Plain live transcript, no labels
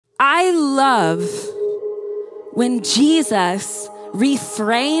I love when Jesus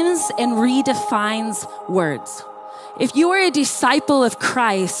reframes and redefines words. If you are a disciple of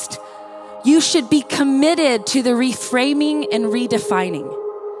Christ, you should be committed to the reframing and redefining.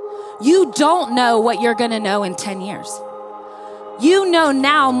 You don't know what you're going to know in 10 years. You know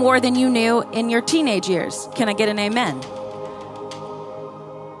now more than you knew in your teenage years. Can I get an amen?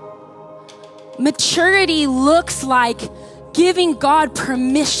 Maturity looks like giving God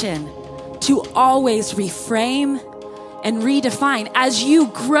permission to always reframe and redefine. As you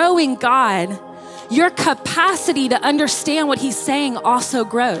grow in God, your capacity to understand what he's saying also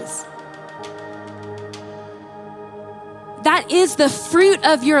grows. That is the fruit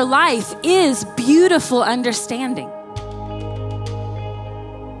of your life, is beautiful understanding.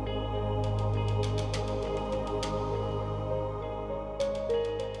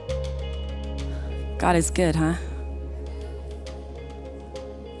 God is good, huh?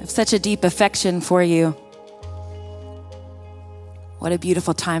 I have such a deep affection for you. What a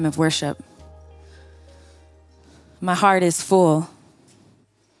beautiful time of worship. My heart is full,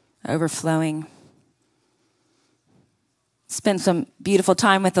 overflowing. Spent some beautiful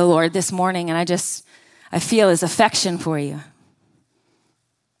time with the Lord this morning, and I feel his affection for you.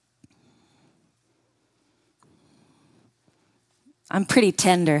 I'm pretty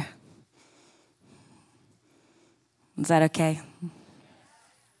tender. Is that okay?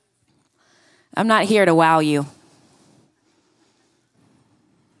 I'm not here to wow you.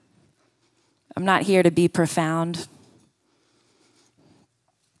 I'm not here to be profound.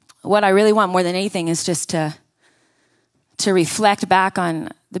 What I really want more than anything is just to reflect back on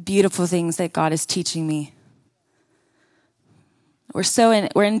the beautiful things that God is teaching me.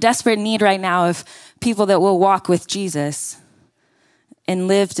 We're in desperate need right now of people that will walk with Jesus and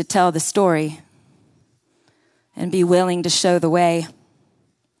live to tell the story and be willing to show the way,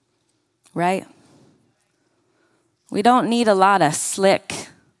 right? We don't need a lot of slick,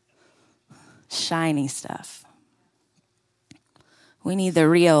 shiny stuff. We need the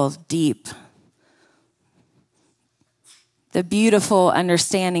real, deep, the beautiful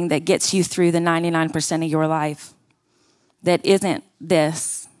understanding that gets you through the 99% of your life that isn't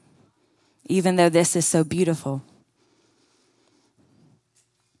this, even though this is so beautiful.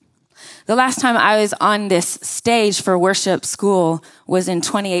 The last time I was on this stage for worship school was in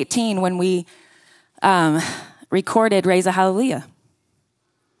 2018 when we recorded Raise a Hallelujah.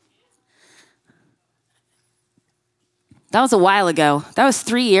 That was a while ago. That was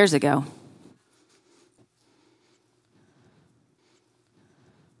 3 years ago.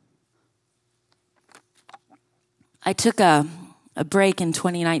 I took a break in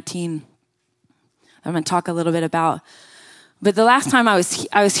 2019. I'm going to talk a little bit about, but the last time I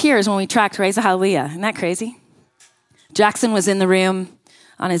was here is when we tracked Raise a Hallelujah. Isn't that crazy? Jackson was in the room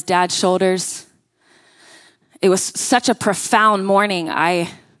on his dad's shoulders. It was such a profound morning. I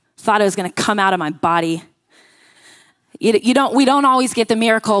thought it was going to come out of my body. We don't always get the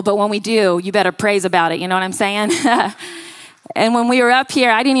miracle, but when we do, you better praise about it. You know what I'm saying? And when we were up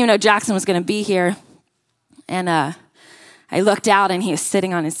here, I didn't even know Jackson was going to be here. And I looked out and he was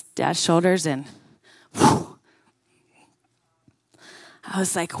sitting on his dad's shoulders and whew, I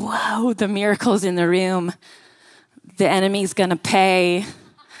was like, whoa, the miracle's in the room. The enemy's going to pay.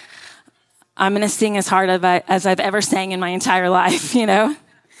 I'm going to sing as hard as I've ever sang in my entire life, you know?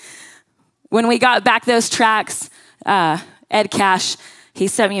 When we got back those tracks, Ed Cash, he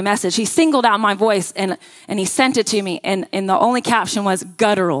sent me a message. He singled out my voice and he sent it to me. And the only caption was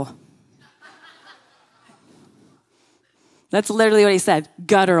guttural. That's literally what he said,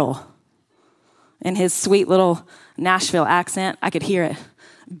 guttural. In his sweet little Nashville accent, I could hear it.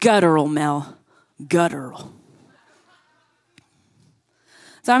 Guttural, Mel, guttural.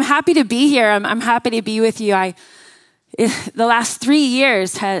 So I'm happy to be here. I'm happy to be with you. The last 3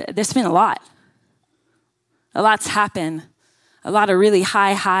 years, there's been a lot. A lot's happened. A lot of really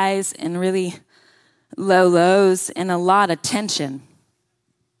high highs and really low lows and a lot of tension.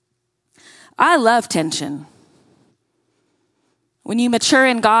 I love tension. When you mature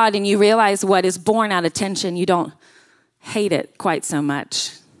in God and you realize what is born out of tension, you don't hate it quite so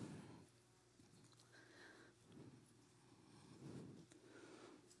much.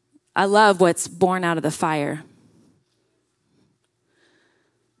 I love what's born out of the fire.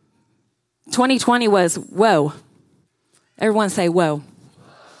 2020 was whoa. Everyone say whoa.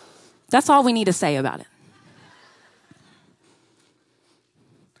 That's all we need to say about it.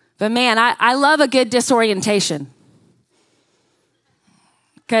 But man, I love a good disorientation.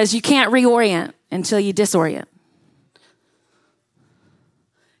 Because you can't reorient until you disorient.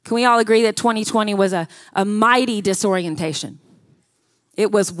 Can we all agree that 2020 was a mighty disorientation?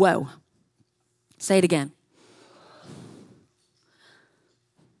 It was whoa. Say it again.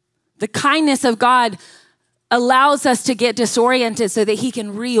 The kindness of God allows us to get disoriented so that he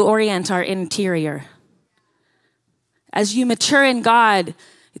can reorient our interior. As you mature in God,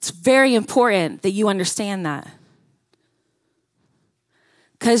 it's very important that you understand that.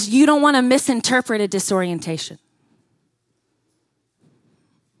 Because you don't want to misinterpret a disorientation.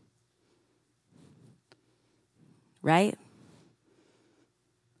 Right?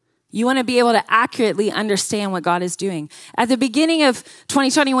 You want to be able to accurately understand what God is doing. At the beginning of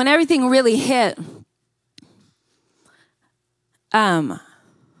 2020, when everything really hit, I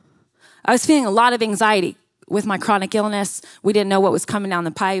was feeling a lot of anxiety with my chronic illness. We didn't know what was coming down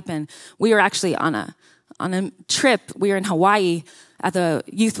the pipe, and we were actually on a trip. We were in Hawaii at the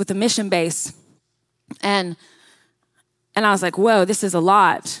Youth with a Mission base, and I was like, whoa, this is a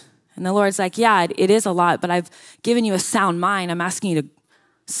lot. And the Lord's like, yeah, it is a lot, but I've given you a sound mind. I'm asking you to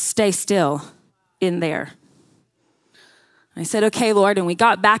stay still in there. And I said, okay, Lord. And we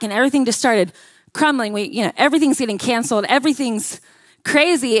got back and everything just started crumbling. Everything's getting canceled. Everything's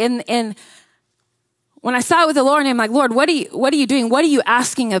crazy. And when I sat with the Lord, and I'm like, Lord, what are you doing? What are you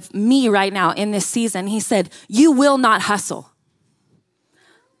asking of me right now in this season? He said, you will not hustle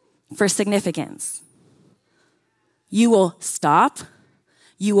for significance. You will stop.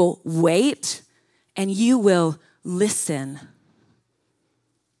 You will wait, and you will listen.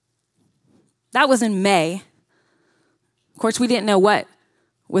 That was in May. Of course, we didn't know what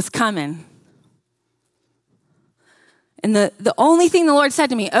was coming. And the only thing the Lord said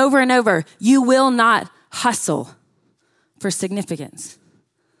to me over and over, you will not hustle for significance.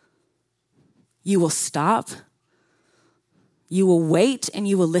 You will stop, you will wait, and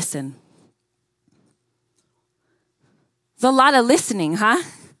you will listen. It's a lot of listening, huh?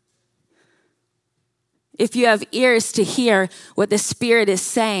 If you have ears to hear what the Spirit is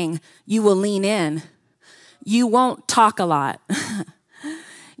saying, you will lean in. You won't talk a lot.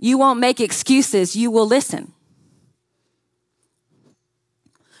 You won't make excuses. You will listen.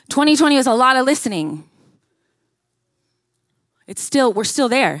 2020 was a lot of listening. We're still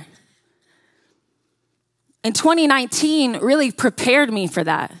there. And 2019 really prepared me for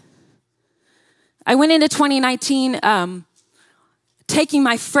that. I went into 2019 taking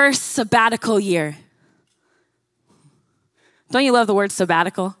my first sabbatical year. Don't you love the word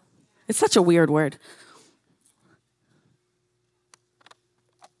sabbatical? It's such a weird word.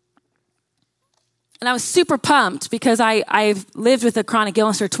 And I was super pumped because I've lived with a chronic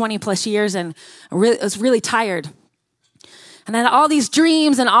illness for 20 plus years and I was really tired. And I had all these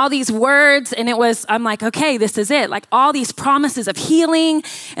dreams and all these words, and I'm like, okay, this is it. Like all these promises of healing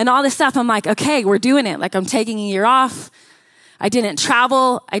and all this stuff. I'm like, okay, we're doing it. Like I'm taking a year off. I didn't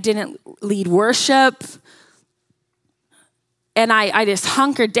travel. I didn't lead worship. And I just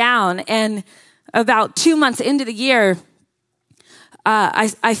hunkered down. And about 2 months into the year,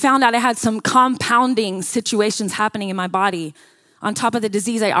 I found out I had some compounding situations happening in my body. On top of the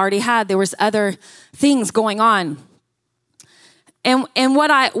disease I already had, there was other things going on. And what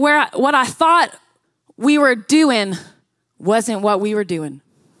I thought we were doing wasn't what we were doing.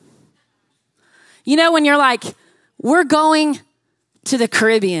 You know, when you're like, we're going to the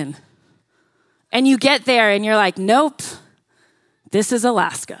Caribbean, and you get there and you're like, nope, this is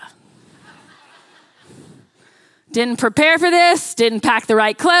Alaska. Didn't prepare for this, didn't pack the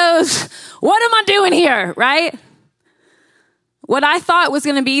right clothes. What am I doing here, right? What I thought was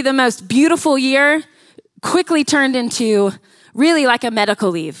going to be the most beautiful year quickly turned into really like a medical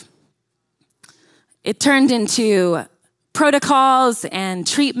leave. It turned into protocols and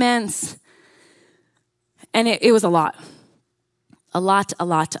treatments, and it was a lot. A lot.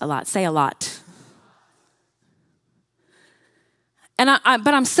 Say a lot.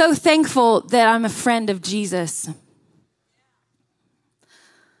 But I'm so thankful that I'm a friend of Jesus.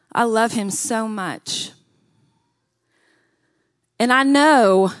 I love him so much. And I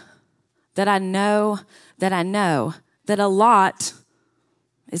know that a lot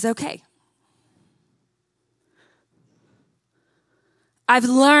is okay. I've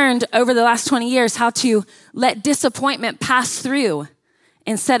learned over the last 20 years how to let disappointment pass through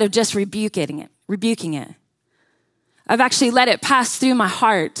instead of just rebuking it. I've actually let it pass through my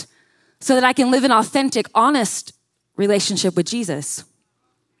heart so that I can live an authentic, honest relationship with Jesus.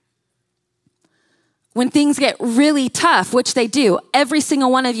 When things get really tough, which they do, every single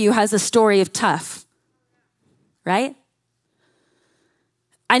one of you has a story of tough, right?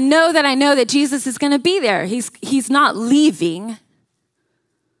 I know that Jesus is going to be there. He's not leaving,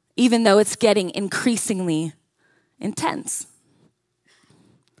 even though it's getting increasingly intense.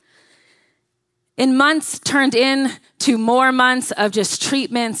 And months turned into more months of just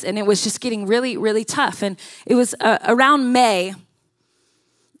treatments, and it was just getting really, really tough. And it was around May,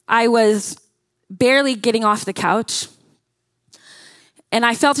 I was barely getting off the couch, and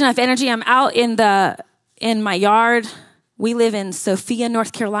I felt enough energy. I'm out in my yard. We live in Sophia,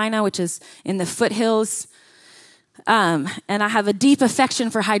 North Carolina, which is in the foothills. And I have a deep affection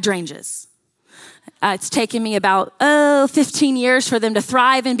for hydrangeas. It's taken me about 15 years for them to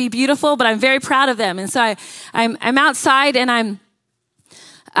thrive and be beautiful, but I'm very proud of them. And so I'm outside, and I'm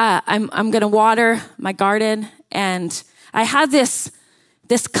going to water my garden, and I have this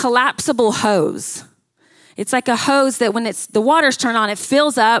collapsible hose. It's like a hose that when the water's turned on, it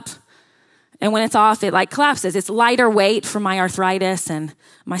fills up, and when it's off, it like collapses. It's lighter weight for my arthritis, and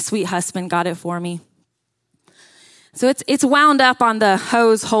my sweet husband got it for me. So it's wound up on the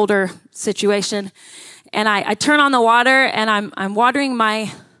hose holder situation. And I turn on the water, and I'm watering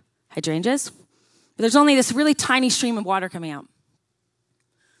my hydrangeas. But there's only this really tiny stream of water coming out.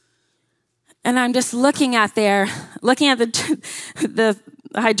 And I'm just looking at the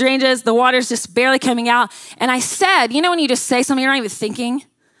hydrangeas, the water's just barely coming out. And I said, you know when you just say something, you're not even thinking?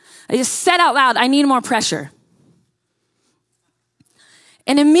 I just said out loud, I need more pressure.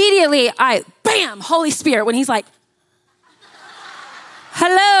 And immediately bam, Holy Spirit, when he's like,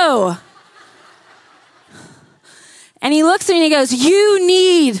 hello. And he looks at me and he goes, you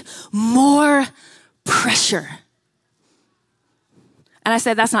need more pressure. And I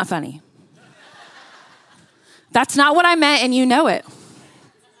said, that's not funny. That's not what I meant, and you know it.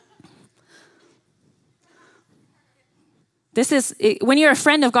 When you're a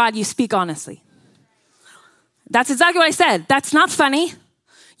friend of God, you speak honestly. That's exactly what I said. That's not funny.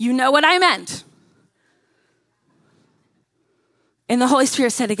 You know what I meant. And the Holy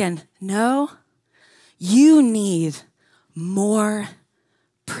Spirit said again, no, you need more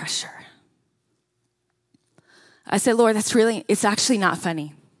pressure. I said, Lord, it's actually not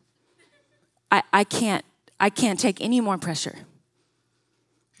funny. I can't take any more pressure.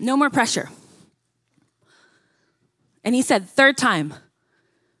 No more pressure. And he said, third time,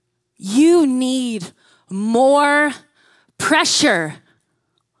 you need more pressure.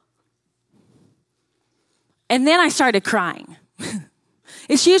 And then I started crying.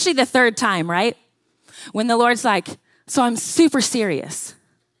 It's usually the third time, right? When the Lord's like, so I'm super serious.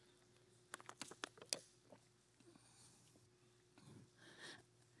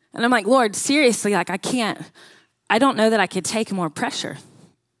 And I'm like, Lord, seriously, like I don't know that I could take more pressure.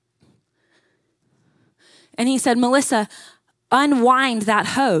 And he said, Melissa, unwind that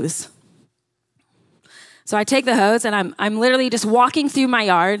hose. So I take the hose, and I'm literally just walking through my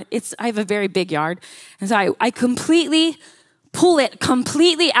yard. I have a very big yard. And so I completely pull it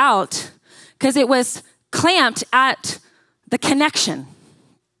completely out because it was clamped at the connection.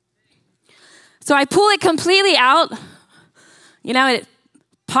 So I pull it completely out. You know, it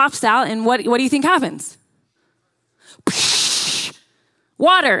pops out, and what do you think happens?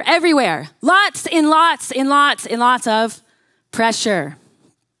 Water everywhere. Lots and lots and lots and lots of pressure.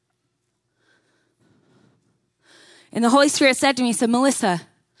 And the Holy Spirit said to me, he said, Melissa,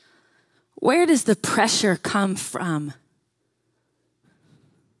 where does the pressure come from?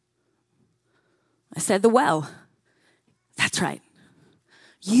 I said, the well. That's right.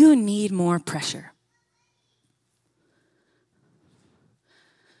 You need more pressure.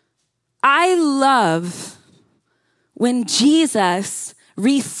 I love when Jesus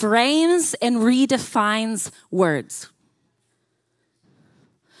reframes and redefines words.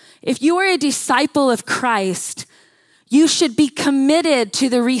 If you are a disciple of Christ, you should be committed to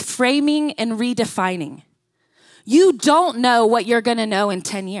the reframing and redefining. You don't know what you're going to know in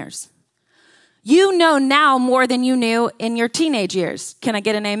 10 years. You know now more than you knew in your teenage years. Can I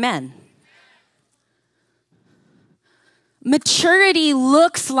get an amen? Maturity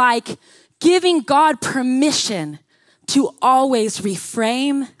looks like giving God permission to always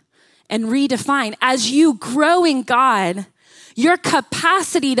reframe and redefine. As you grow in God, your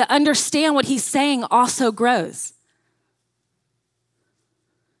capacity to understand what he's saying also grows.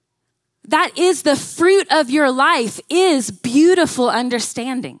 That is the fruit of your life, is beautiful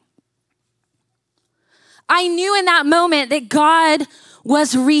understanding. I knew in that moment that God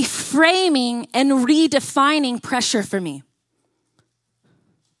was reframing and redefining pressure for me.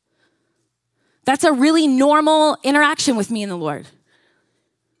 That's a really normal interaction with me and the Lord.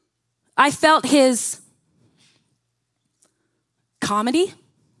 I felt his comedy.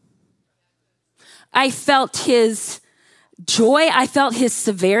 I felt his joy. I felt his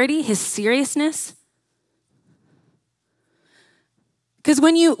severity, his seriousness. Because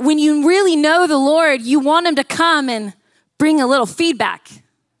when you really know the Lord, you want him to come and bring a little feedback,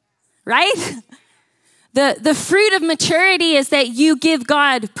 right? The fruit of maturity is that you give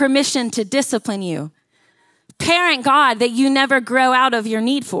God permission to discipline you. Parent God that you never grow out of your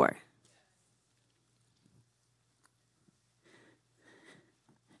need for.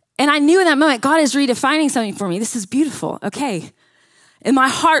 And I knew in that moment, God is redefining something for me. This is beautiful. Okay. And my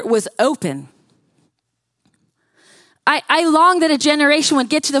heart was open. I longed that a generation would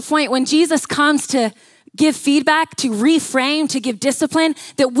get to the point when Jesus comes to give feedback, to reframe, to give discipline,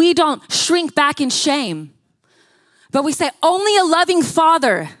 that we don't shrink back in shame. But we say, only a loving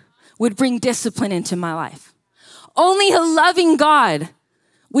Father would bring discipline into my life. Only a loving God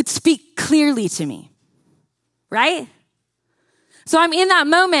would speak clearly to me. Right? So I'm in that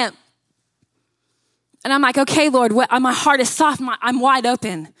moment and I'm like, okay, Lord, my heart is soft. I'm wide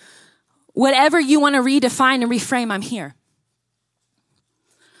open. Whatever you want to redefine and reframe, I'm here.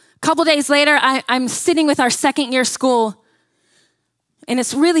 A couple days later, I'm sitting with our second year school, and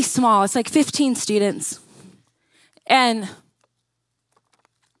it's really small. It's like 15 students. And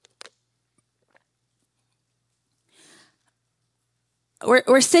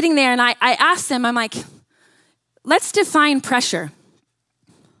we're sitting there, and I asked them, I'm like, let's define pressure.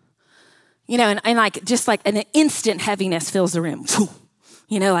 You know, and like, just like an instant heaviness fills the room.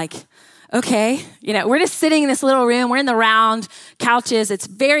 You know, like, okay, you know, we're just sitting in this little room. We're in the round couches. It's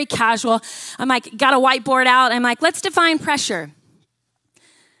very casual. I'm like, got a whiteboard out. I'm like, let's define pressure.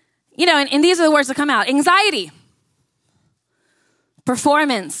 You know, and these are the words that come out. Anxiety,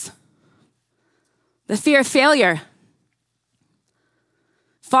 performance, the fear of failure,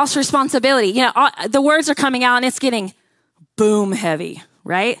 false responsibility. You know, the words are coming out and it's getting boom heavy,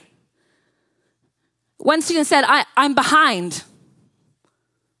 right? One student said, I'm behind.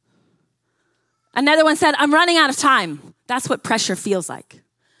 Another one said, I'm running out of time. That's what pressure feels like.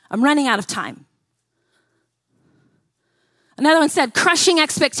 I'm running out of time. Another one said, crushing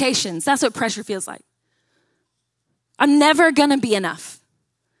expectations. That's what pressure feels like. I'm never going to be enough.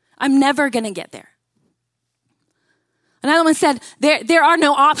 I'm never going to get there. Another one said, there are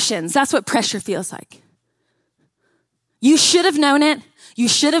no options. That's what pressure feels like. You should have known it. You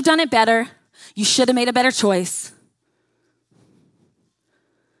should have done it better. You should have made a better choice.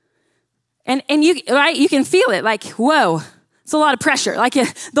 And you, right, you can feel it like, whoa, it's a lot of pressure. Like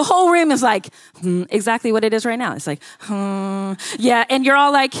the whole room is like, exactly what it is right now. It's like, yeah. And you're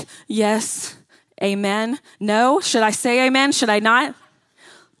all like, yes, amen. No, should I say amen? Should I not?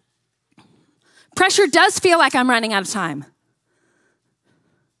 Pressure does feel like I'm running out of time.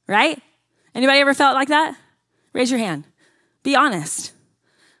 Right? Anybody ever felt like that? Raise your hand. Be honest.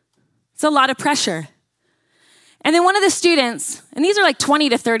 It's a lot of pressure. And then one of the students, and these are like 20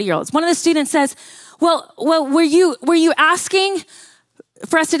 to 30-year-olds, one of the students says, well, were you asking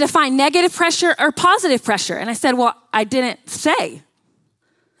for us to define negative pressure or positive pressure? And I said, well, I didn't say.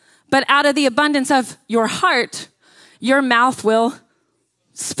 But out of the abundance of your heart, your mouth will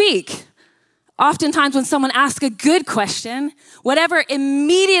speak. Oftentimes when someone asks a good question, whatever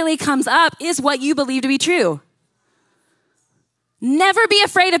immediately comes up is what you believe to be true. Never be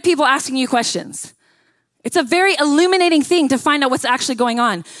afraid of people asking you questions. It's a very illuminating thing to find out what's actually going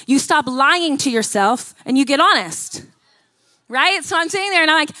on. You stop lying to yourself and you get honest, right? So I'm sitting there and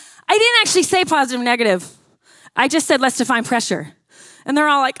I'm like, I didn't actually say positive and negative. I just said, let's define pressure. And they're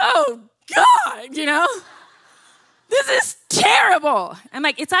all like, oh God, you know, this is terrible. I'm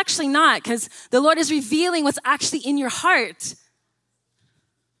like, it's actually not, because the Lord is revealing what's actually in your heart.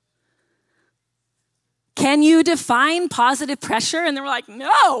 Can you define positive pressure? And they were like,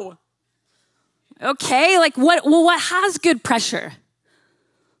 no. Okay, like what has good pressure?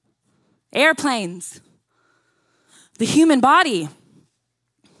 Airplanes, the human body,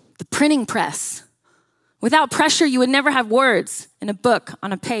 the printing press. Without pressure, you would never have words in a book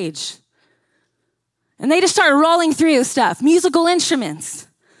on a page. And they just started rolling through stuff. Musical instruments,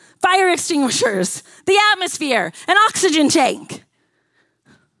 fire extinguishers, the atmosphere, an oxygen tank,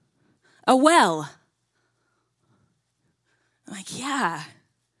 a well. I'm like, yeah.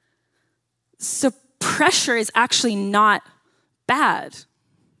 So pressure is actually not bad.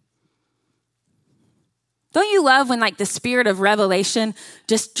 Don't you love when like the spirit of revelation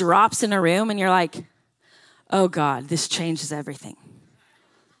just drops in a room and you're like, oh God, this changes everything.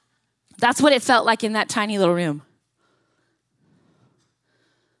 That's what it felt like in that tiny little room.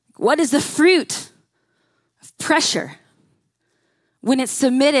 What is the fruit of pressure when it's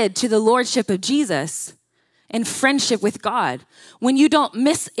submitted to the lordship of Jesus and friendship with God? When you don't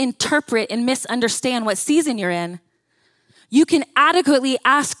misinterpret and misunderstand what season you're in, you can adequately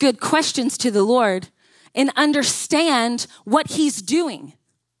ask good questions to the Lord and understand what he's doing.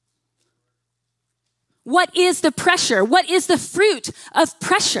 What is the pressure? What is the fruit of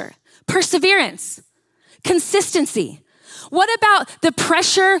pressure? Perseverance. Consistency. What about the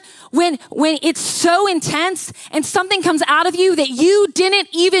pressure when it's so intense and something comes out of you that you didn't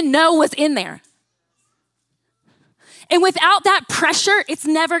even know was in there? And without that pressure, it's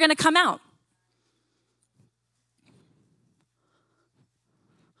never going to come out.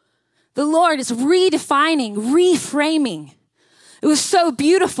 The Lord is redefining, reframing. It was so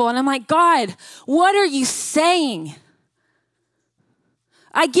beautiful. And I'm like, God, what are you saying?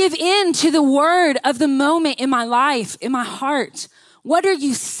 I give in to the word of the moment in my life, in my heart. What are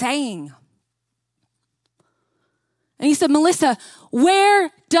you saying? And he said, Melissa,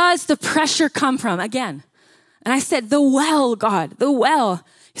 where does the pressure come from? Again. And I said, the well, God, the well.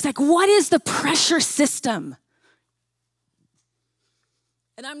 He's like, what is the pressure system?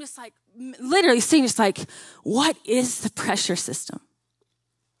 And I'm just like, literally sitting just like, what is the pressure system?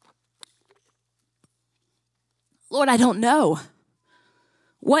 Lord, I don't know.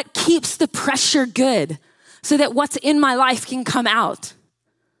 What keeps the pressure good so that what's in my life can come out?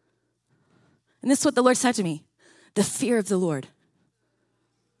 And this is what the Lord said to me, the fear of the Lord.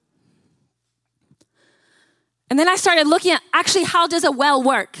 And then I started looking at actually how does a well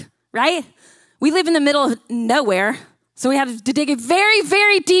work, right? We live in the middle of nowhere, so we had to dig a very,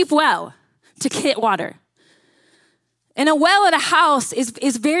 very deep well to get water. And a well at a house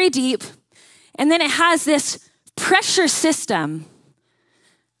is very deep, and then it has this pressure system.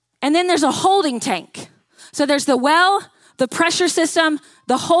 And then there's a holding tank. So there's the well, the pressure system,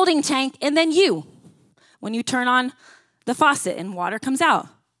 the holding tank, and then you, when you turn on the faucet and water comes out.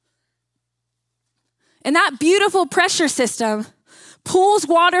 And that beautiful pressure system pulls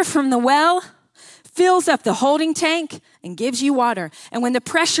water from the well, fills up the holding tank, and gives you water. And when the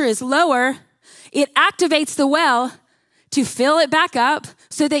pressure is lower, it activates the well to fill it back up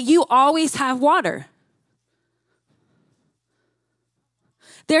so that you always have water.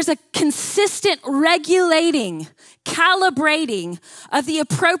 There's a consistent regulating, calibrating of the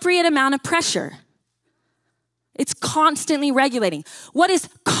appropriate amount of pressure. It's constantly regulating. What is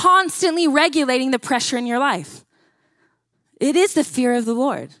constantly regulating the pressure in your life? It is the fear of the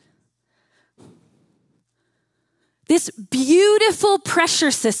Lord. This beautiful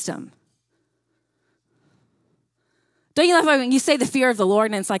pressure system. Don't you love when you say the fear of the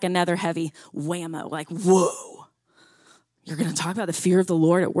Lord and it's like another heavy whammo, like, whoa. You're going to talk about the fear of the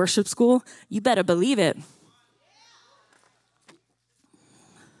Lord at worship school? You better believe it.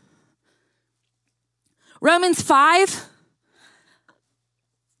 Romans 5,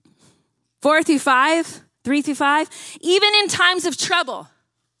 4 through 5, 3 through 5. Even in times of trouble,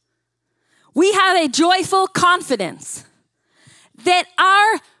 we have a joyful confidence that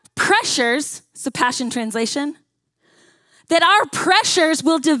our pressures, it's the Passion Translation, that our pressures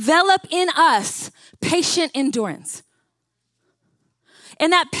will develop in us patient endurance.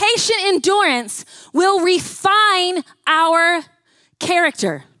 And that patient endurance will refine our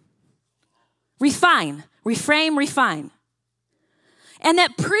character. Refine, reframe, refine. And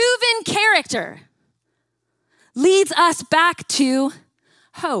that proven character leads us back to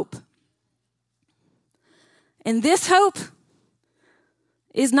hope. And this hope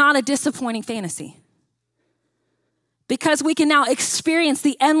is not a disappointing fantasy. Because we can now experience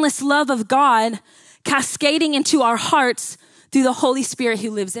the endless love of God cascading into our hearts through the Holy Spirit who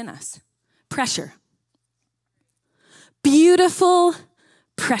lives in us. Pressure. Beautiful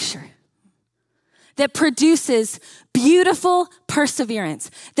pressure that produces beautiful perseverance,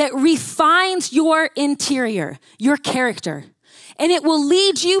 that refines your interior, your character, and it will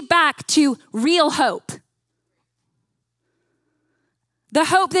lead you back to real hope. The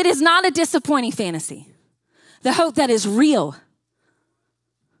hope that is not a disappointing fantasy. The hope that is real.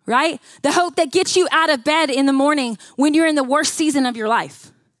 Right? The hope that gets you out of bed in the morning when you're in the worst season of your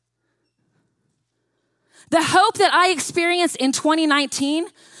life. The hope that I experienced in 2019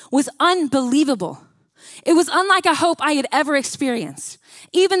 was unbelievable. It was unlike a hope I had ever experienced.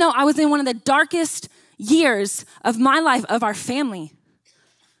 Even though I was in one of the darkest years of my life, of our family.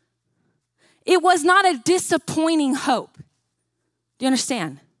 It was not a disappointing hope. Do you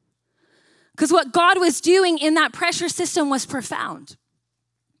understand? Because what God was doing in that pressure system was profound.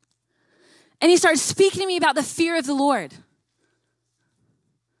 And he started speaking to me about the fear of the Lord.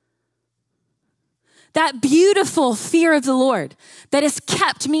 That beautiful fear of the Lord that has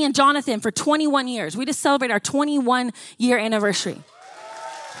kept me and Jonathan for 21 years. We just celebrated our 21-year anniversary.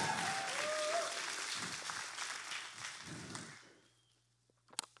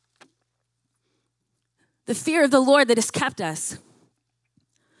 The fear of the Lord that has kept us.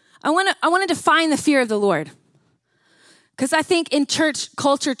 I want to define the fear of the Lord. Because I think in church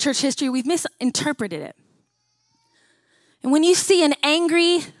culture, church history, we've misinterpreted it. And when you see an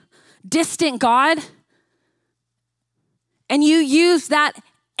angry, distant God, and you use that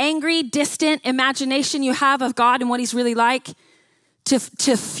angry, distant imagination you have of God and what he's really like to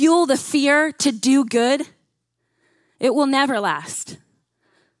fuel the fear to do good, it will never last.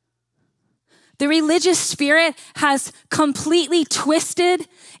 The religious spirit has completely twisted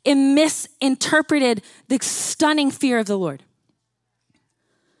and misinterpreted the stunning fear of the Lord.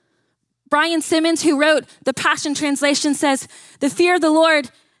 Brian Simmons, who wrote the Passion Translation, says, the fear of the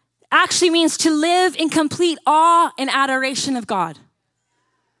Lord actually means to live in complete awe and adoration of God.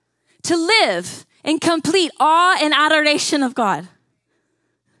 To live in complete awe and adoration of God.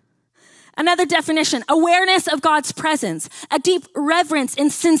 Another definition, awareness of God's presence, a deep reverence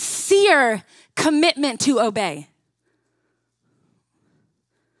and sincere commitment to obey.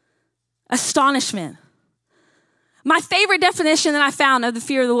 Astonishment. My favorite definition that I found of the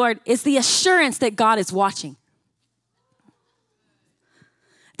fear of the Lord is the assurance that God is watching.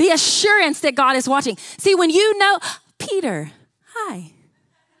 The assurance that God is watching. See, when you know, Peter, hi.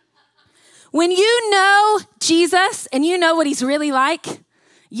 When you know Jesus and you know what he's really like,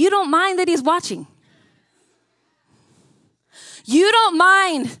 you don't mind that he's watching. You don't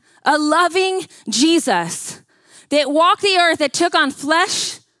mind a loving Jesus that walked the earth, that took on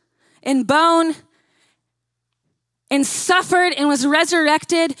flesh and bone and suffered and was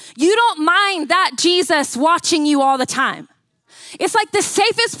resurrected. You don't mind that Jesus watching you all the time. It's like the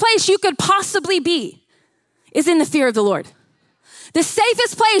safest place you could possibly be is in the fear of the Lord. The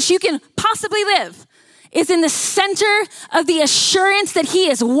safest place you can possibly live is in the center of the assurance that he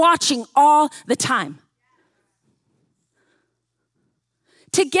is watching all the time.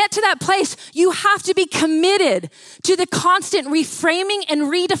 To get to that place, you have to be committed to the constant reframing and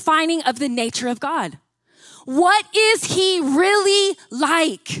redefining of the nature of God. What is he really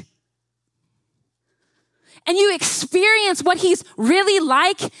like? And you experience what he's really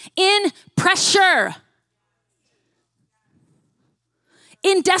like in pressure,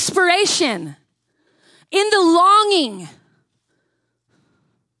 in desperation, in the longing.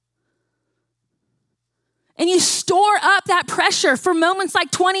 And you store up that pressure for moments like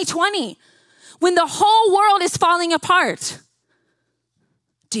 2020 when the whole world is falling apart.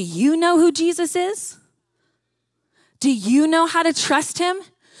 Do you know who Jesus is? Do you know how to trust him?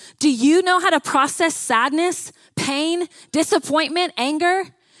 Do you know how to process sadness, pain, disappointment, anger?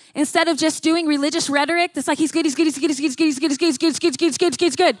 Instead of just doing religious rhetoric that's like, he's good, he's good, he's good, he's good, he's good, he's good, he's good, he's good, he's good, he's good, he's good,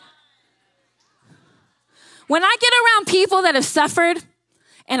 he's good. When I get around people that have suffered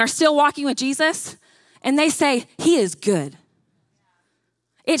and are still walking with Jesus, and they say, he is good,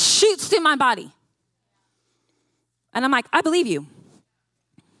 it shoots through my body. And I'm like, I believe you.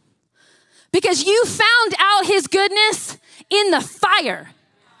 Because you found out his goodness in the fire.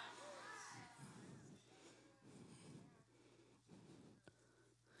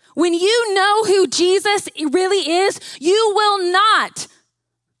 When you know who Jesus really is, you will not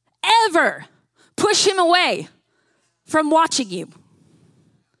ever push him away from watching you.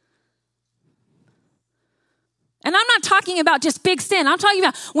 And I'm not talking about just big sin. I'm talking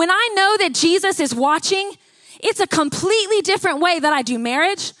about when I know that Jesus is watching, it's a completely different way that I do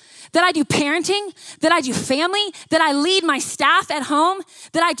marriage, that I do parenting, that I do family, that I lead my staff at home,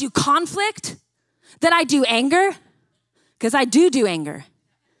 that I do conflict, that I do anger, because I do anger,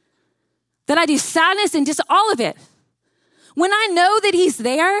 that I do sadness and just all of it. When I know that he's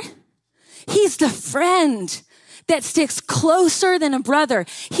there, he's the friend that sticks closer than a brother.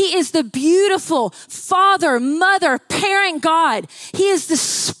 He is the beautiful father, mother, parent God. He is the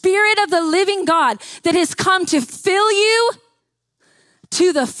Spirit of the living God that has come to fill you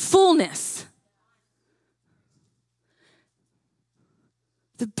to the fullness.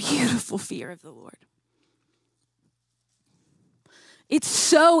 The beautiful fear of the Lord. It's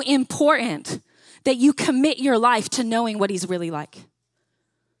so important that you commit your life to knowing what he's really like.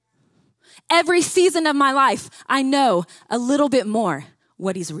 Every season of my life, I know a little bit more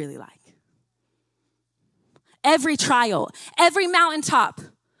what he's really like. Every trial, every mountaintop,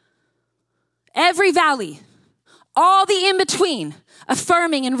 every valley, all the in-between,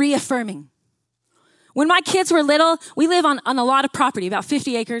 affirming and reaffirming. When my kids were little, we live on a lot of property, about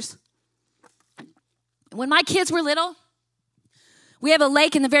 50 acres. When my kids were little, we have a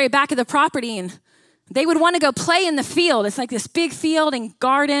lake in the very back of the property, and they would want to go play in the field. It's like this big field and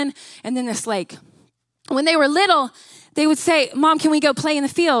garden, and then this lake. When they were little, they would say, Mom, can we go play in the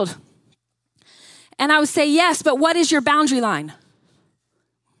field? And I would say, yes, but what is your boundary line?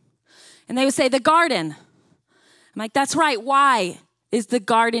 And they would say, the garden. I'm like, that's right. Why is the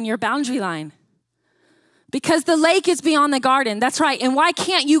garden your boundary line? Because the lake is beyond the garden. That's right. And why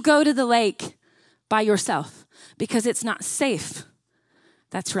can't you go to the lake by yourself? Because it's not safe.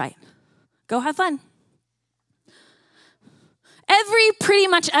 That's right. Go have fun. pretty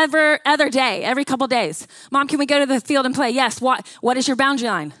much every other day, every couple days. Mom, can we go to the field and play? Yes. What is your boundary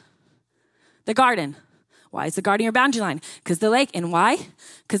line? The garden. Why is the garden your boundary line? Because the lake. And why?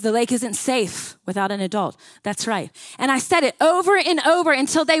 Because the lake isn't safe without an adult. That's right. And I said it over and over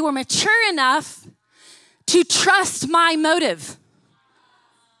until they were mature enough to trust my motive.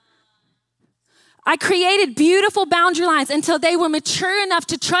 I created beautiful boundary lines until they were mature enough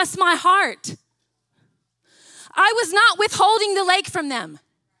to trust my heart. I was not withholding the lake from them.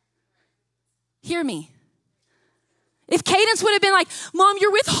 Hear me. If Cadence would have been like, Mom,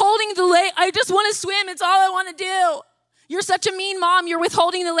 you're withholding the lake. I just want to swim. It's all I want to do. You're such a mean mom. You're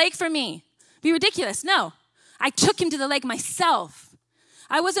withholding the lake from me. Be ridiculous. No, I took him to the lake myself.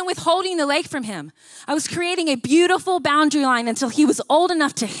 I wasn't withholding the lake from him. I was creating a beautiful boundary line until he was old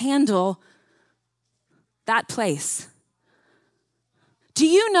enough to handle that place. Do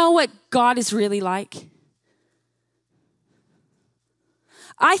you know what God is really like?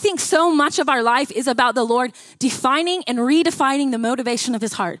 I think so much of our life is about the Lord defining and redefining the motivation of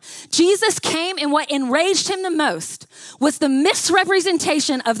his heart. Jesus came, and what enraged him the most was the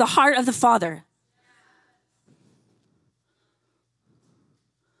misrepresentation of the heart of the Father.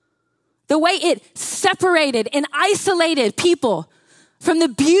 The way it separated and isolated people from the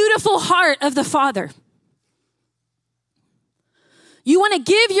beautiful heart of the Father. You want to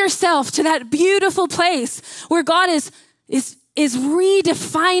give yourself to that beautiful place where God is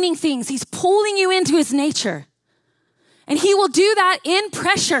redefining things. He's pulling you into his nature. And he will do that in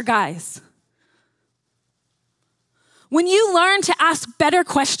pressure, guys. When you learn to ask better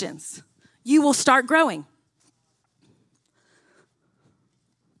questions, you will start growing.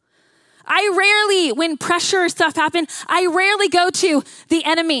 When pressure stuff happens, I rarely go to the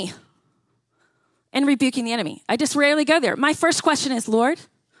enemy and rebuking the enemy. I just rarely go there. My first question is, Lord,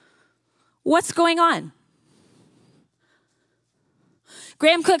 what's going on?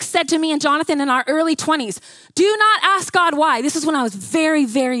 Graham Cook said to me and Jonathan in our early 20s, do not ask God why. This is when I was very,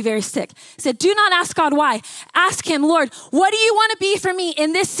 very, very sick. He said, do not ask God why. Ask him, Lord, what do you want to be for me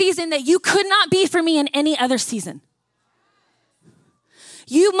in this season that you could not be for me in any other season?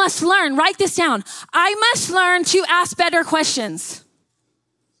 You must learn, write this down. I must learn to ask better questions.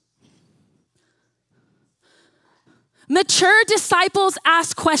 Mature disciples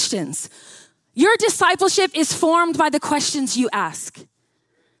ask questions. Your discipleship is formed by the questions you ask.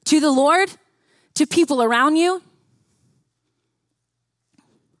 To the Lord, to people around you.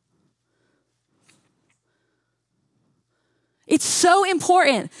 It's so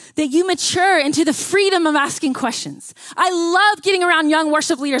important that you mature into the freedom of asking questions. I love getting around young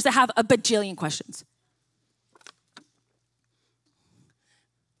worship leaders that have a bajillion questions.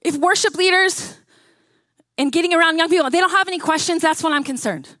 If worship leaders and getting around young people, they don't have any questions, that's when I'm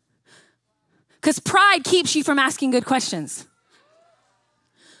concerned. Because pride keeps you from asking good questions.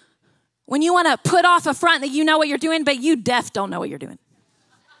 When you want to put off a front that you know what you're doing, but you don't know what you're doing.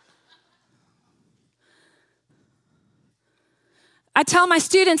 I tell my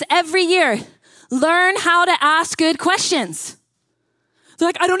students every year, learn how to ask good questions. They're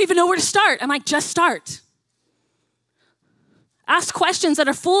like, I don't even know where to start. I'm like, just start. Ask questions that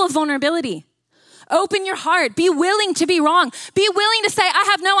are full of vulnerability. Open your heart. Be willing to be wrong. Be willing to say, I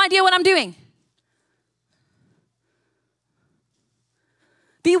have no idea what I'm doing.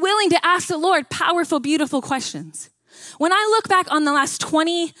 Be willing to ask the Lord powerful, beautiful questions. When I look back on the last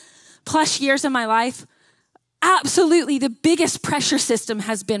 20 plus years of my life, absolutely the biggest pressure system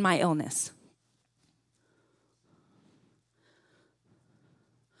has been my illness.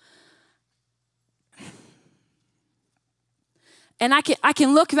 And I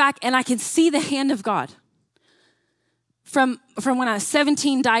can look back and I can see the hand of God. From when I was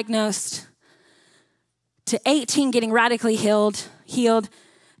 17 diagnosed, to 18 getting radically healed,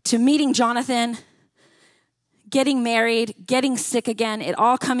 to meeting Jonathan, getting married, getting sick again, it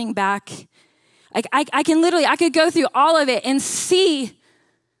all coming back. I could go through all of it and see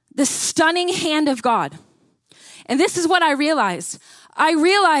the stunning hand of God. And this is what I realized. I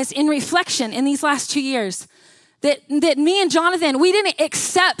realized in reflection in these last 2 years that me and Jonathan, we didn't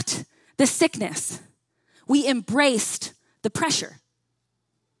accept the sickness. We embraced the pressure.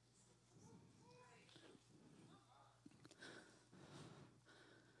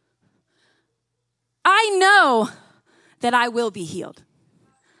 I know that I will be healed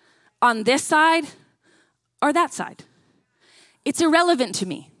on this side or that side. It's irrelevant to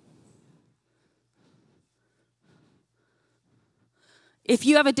me. If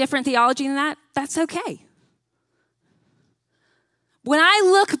you have a different theology than that, that's okay. When I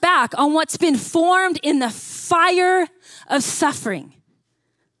look back on what's been formed in the fire of suffering,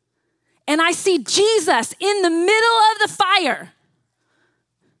 and I see Jesus in the middle of the fire,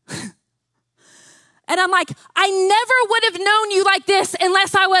 And I'm like, I never would have known you like this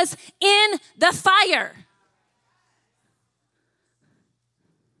unless I was in the fire.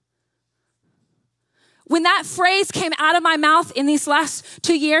 When that phrase came out of my mouth in these last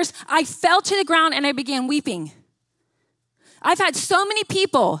 2 years, I fell to the ground and I began weeping. I've had so many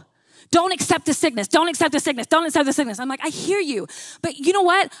people, don't accept the sickness, don't accept the sickness, don't accept the sickness. I'm like, I hear you. But you know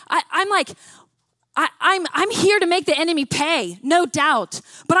what? I'm here to make the enemy pay, no doubt.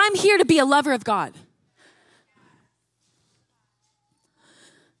 But I'm here to be a lover of God.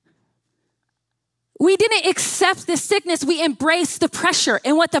 We didn't accept the sickness. We embraced the pressure.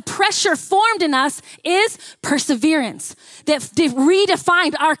 And what the pressure formed in us is perseverance that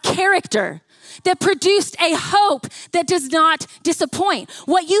redefined our character, that produced a hope that does not disappoint.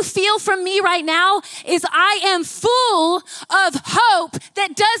 What you feel from me right now is I am full of hope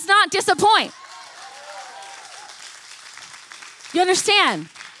that does not disappoint. You understand?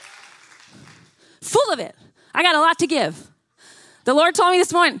 Full of it. I got a lot to give. The Lord told me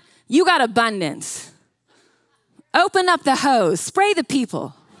this morning, you got abundance. Open up the hose, spray the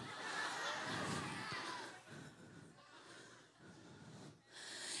people.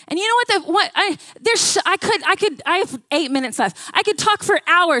 And you know what? I have 8 minutes left. I could talk for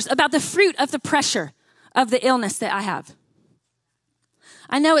hours about the fruit of the pressure of the illness that I have.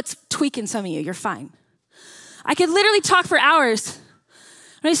 I know it's tweaking some of you. You're fine. I could literally talk for hours.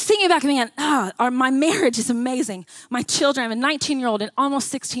 I was thinking back and thinking, my marriage is amazing. My children, I have a 19-year-old and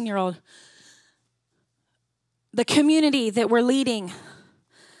almost 16-year-old. The community that we're leading,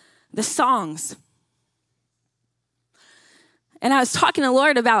 the songs. And I was talking to the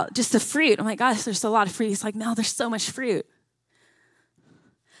Lord about just the fruit. I'm like, gosh, there's a lot of fruit. He's like, no, there's so much fruit.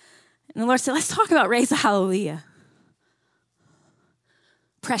 And the Lord said, let's talk about Raise a Hallelujah.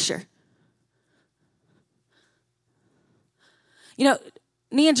 Pressure. You know,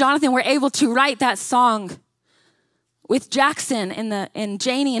 me and Jonathan were able to write that song with Jackson and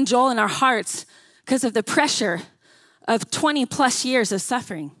Janie and Joel in our hearts because of the pressure of 20 plus years of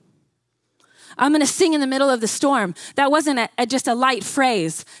suffering. I'm going to sing in the middle of the storm. That wasn't just a light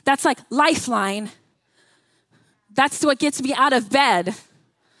phrase. That's like lifeline. That's what gets me out of bed,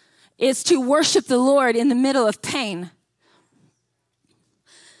 is to worship the Lord in the middle of pain.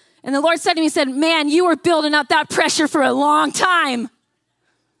 And the Lord said to me, he said, man, you were building up that pressure for a long time.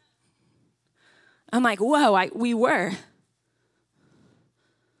 I'm like, whoa, we were.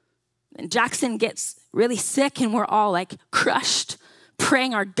 And Jackson gets really sick and we're all like crushed,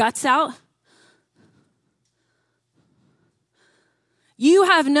 praying our guts out. You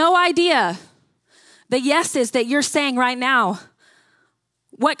have no idea the yeses that you're saying right now,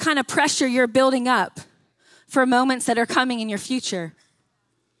 what kind of pressure you're building up for moments that are coming in your future.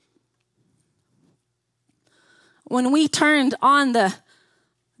 When we turned on the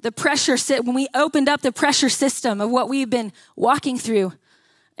pressure, when we opened up the pressure system of what we've been walking through,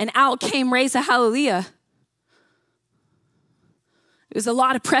 and out came Raise a Hallelujah. It was a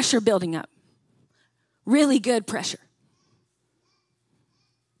lot of pressure building up. Really good pressure.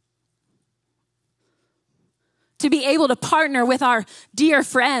 To be able to partner with our dear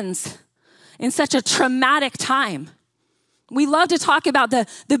friends in such a traumatic time. We love to talk about the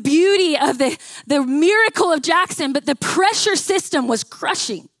beauty of the miracle of Jackson, but the pressure system was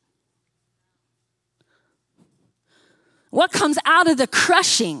crushing. What comes out of the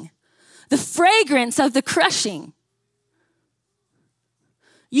crushing? The fragrance of the crushing.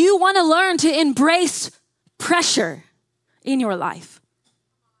 You want to learn to embrace pressure in your life.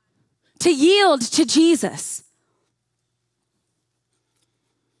 To yield to Jesus.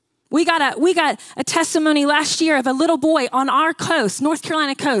 We got a testimony last year of a little boy on our coast, North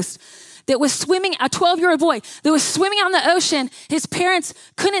Carolina coast, that was swimming, a 12-year-old boy that was swimming out in the ocean. His parents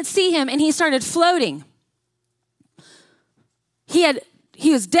couldn't see him and he started floating.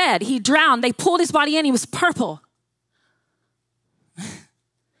 He was dead. He drowned. They pulled his body in. He was purple.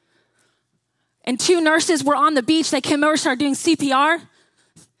 And 2 nurses were on the beach. They came over, started doing CPR.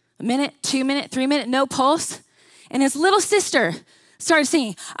 A minute, 2 minute, 3 minute, no pulse. And his little sister started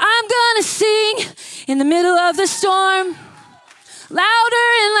singing, I'm gonna sing in the middle of the storm,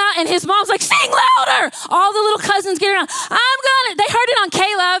 louder and loud. And his mom's like, sing louder. All the little cousins get around. They heard it on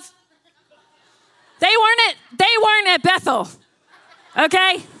K-Love. They weren't at Bethel.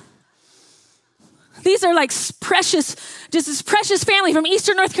 Okay? These are like precious, just this precious family from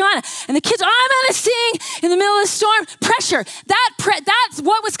Eastern North Carolina. And the kids, I'm going to sing in the middle of the storm. Pressure. That's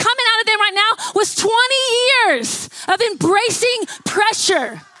what was coming out of them right now was 20 years of embracing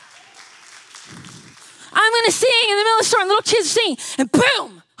pressure. I'm going to sing in the middle of the storm. Little kids sing. And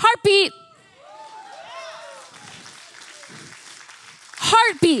boom, heartbeat.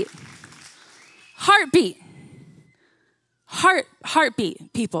 Heartbeat. Heartbeat,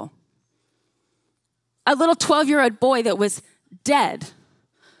 people. A little 12-year-old boy that was dead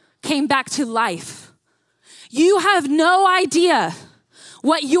came back to life. You have no idea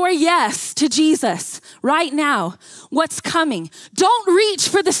what your yes to Jesus right now, what's coming. Don't reach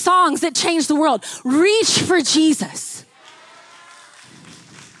for the songs that change the world. Reach for Jesus.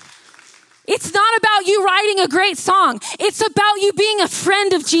 It's not about you writing a great song. It's about you being a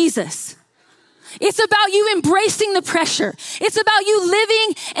friend of Jesus. It's about you embracing the pressure. It's about you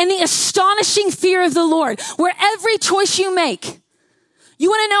living in the astonishing fear of the Lord, where every choice you make, you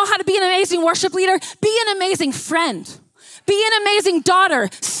want to know how to be an amazing worship leader? Be an amazing friend. Be an amazing daughter,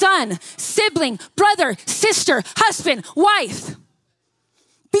 son, sibling, brother, sister, husband, wife.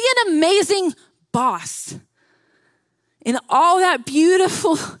 Be an amazing boss. And all that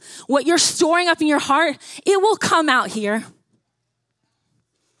beautiful, what you're storing up in your heart, it will come out here.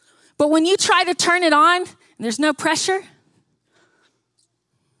 But when you try to turn it on, and there's no pressure,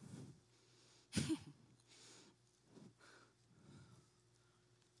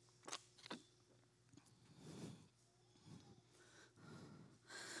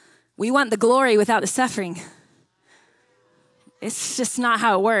 we want the glory without the suffering. It's just not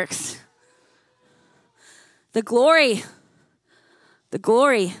how it works. The glory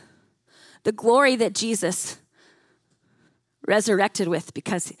that Jesus resurrected with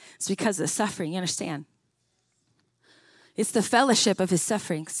because of the suffering, you understand? It's the fellowship of his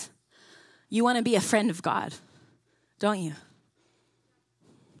sufferings. You want to be a friend of God, don't you?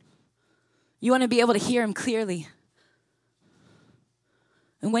 You want to be able to hear him clearly.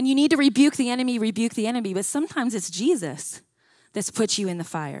 And when you need to rebuke the enemy, but sometimes it's Jesus that's put you in the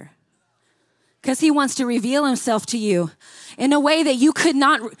fire. Because he wants to reveal himself to you in a way that you could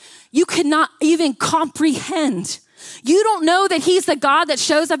not even comprehend. You don't know that he's the God that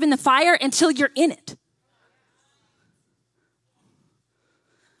shows up in the fire until you're in it.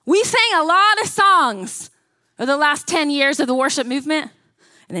 We sang a lot of songs of the last 10 years of the worship movement,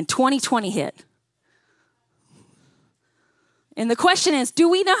 and then 2020 hit. And the question is, do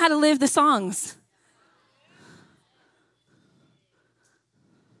we know how to live the songs?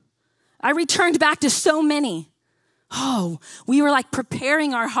 I returned back to so many. Oh, we were like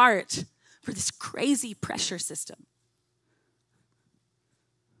preparing our heart for this crazy pressure system.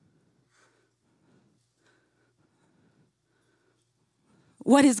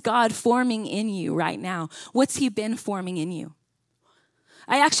 What is God forming in you right now? What's he been forming in you?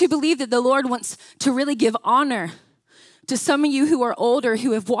 I actually believe that the Lord wants to really give honor to some of you who are older,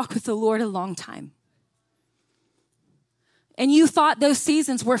 who have walked with the Lord a long time. And you thought those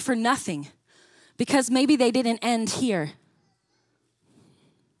seasons were for nothing because maybe they didn't end here.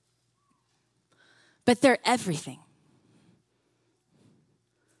 But they're everything.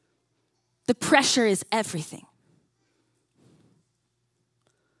 The pressure is everything.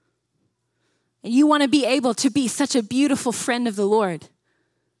 And you want to be able to be such a beautiful friend of the Lord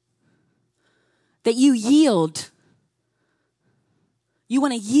that you yield. You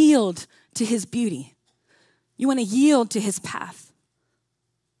want to yield to his beauty. You want to yield to his path.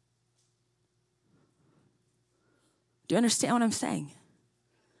 Do you understand what I'm saying?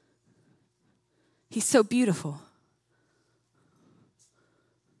 He's so beautiful.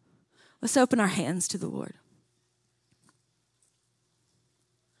 Let's open our hands to the Lord.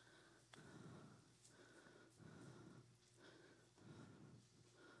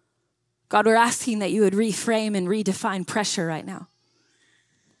 God, we're asking that you would reframe and redefine pressure right now.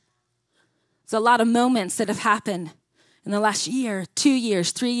 There's a lot of moments that have happened in the last year, 2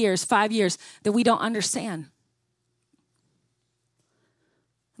 years, 3 years, 5 years that we don't understand.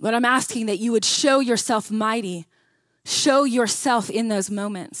 Lord, I'm asking that you would show yourself mighty, show yourself in those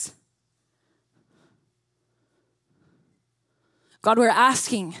moments. God, we're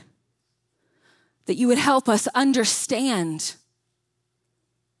asking that you would help us understand,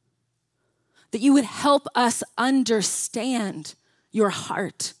 that you would help us understand your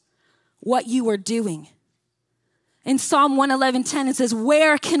heart, what you are doing. In Psalm 111:10, it says,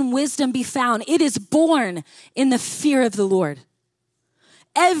 where can wisdom be found? It is born in the fear of the Lord.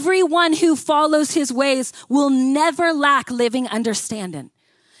 Everyone who follows his ways will never lack living understanding.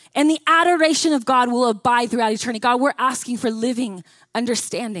 And the adoration of God will abide throughout eternity. God, we're asking for living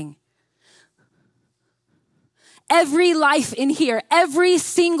understanding. Every life in here, every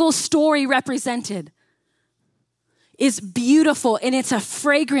single story represented is beautiful, and it's a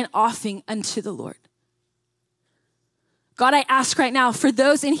fragrant offering unto the Lord. God, I ask right now for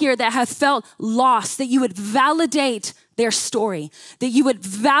those in here that have felt lost, that you would validate their story, that you would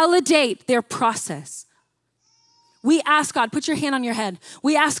validate their process. We ask God, put your hand on your head.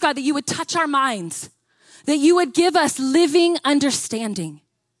 We ask God that you would touch our minds, that you would give us living understanding.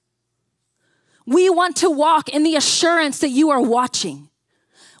 We want to walk in the assurance that you are watching.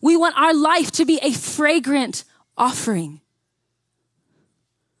 We want our life to be a fragrant offering.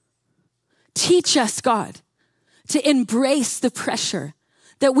 Teach us, God, to embrace the pressure,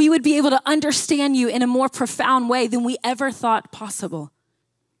 that we would be able to understand you in a more profound way than we ever thought possible.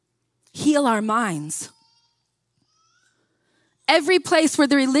 Heal our minds. Every place where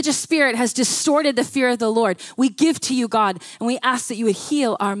the religious spirit has distorted the fear of the Lord, we give to you, God, and we ask that you would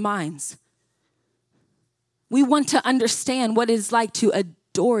heal our minds. We want to understand what it is like to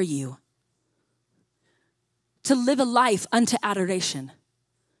adore you, to live a life unto adoration.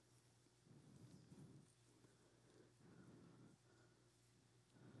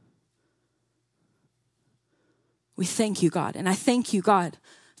 We thank you, God, and I thank you, God,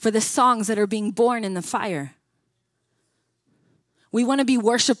 for the songs that are being born in the fire. We want to be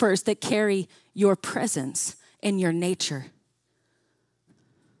worshipers that carry your presence and your nature.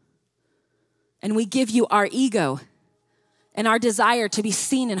 And we give you our ego and our desire to be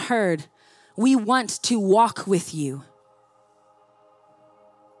seen and heard. We want to walk with you,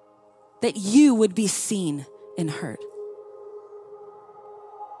 that you would be seen and heard.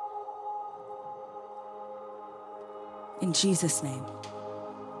 In Jesus' name,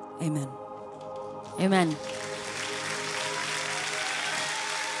 amen. Amen.